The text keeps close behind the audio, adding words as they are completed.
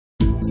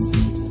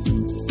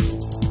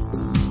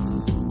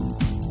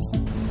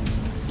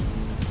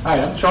Hi,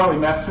 I'm Charlie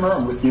Messmer.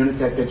 I'm with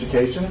Unitek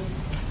Education.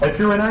 If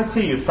you're in IT,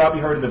 you've probably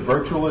heard of the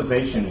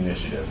virtualization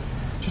initiative.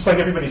 Just like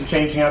everybody's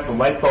changing out the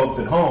light bulbs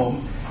at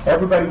home,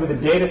 everybody with a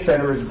data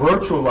center is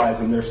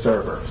virtualizing their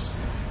servers.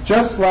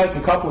 Just like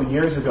a couple of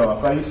years ago,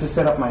 if I used to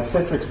set up my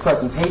Citrix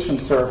presentation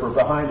server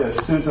behind a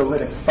SUSE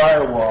Linux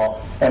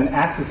firewall and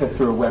access it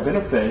through a web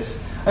interface,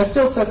 I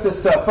still set this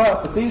stuff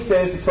up, but these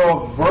days it's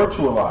all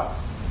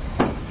virtualized.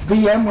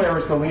 VMware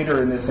is the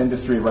leader in this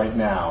industry right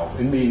now.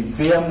 In the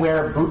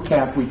VMware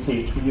bootcamp we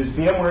teach, we use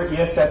VMware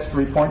ESX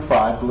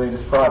 3.5, the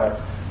latest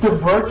product, to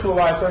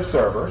virtualize our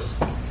servers.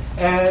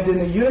 And in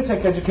the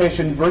Unitek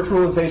Education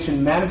Virtualization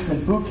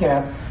Management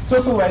Bootcamp, it's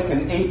also like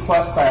an A+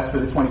 class for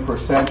the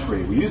 21st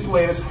century. We use the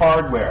latest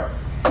hardware.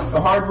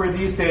 The hardware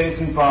these days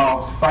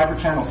involves fiber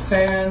channel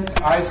SANs,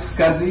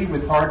 iSCSI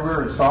with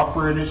hardware and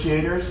software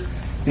initiators,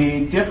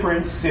 the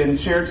difference in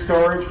shared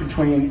storage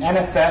between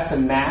NFS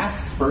and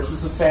NAS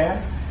versus a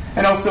SAN,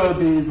 and also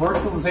the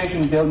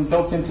virtualization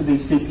built into the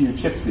CPU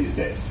chips these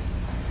days.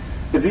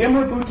 The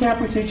VMware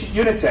Bootcamp we teach at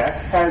Unitek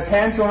has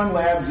hands-on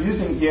labs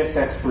using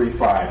ESX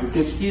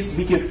 3.5.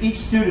 We give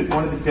each student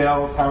one of the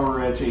Dell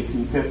PowerEdge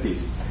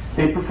 1850s.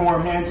 They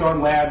perform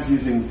hands-on labs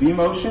using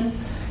vMotion,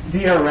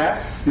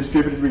 DRS,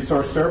 Distributed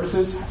Resource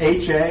Services,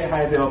 HA,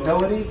 High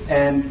Availability,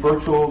 and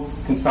Virtual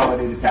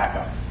Consolidated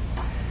Backup.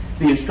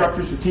 The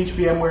instructors who teach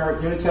VMware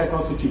at Unitek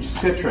also teach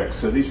Citrix,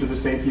 so these are the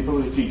same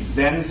people who teach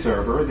Zen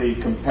Server, the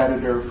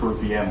competitor for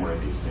VMware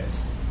these days.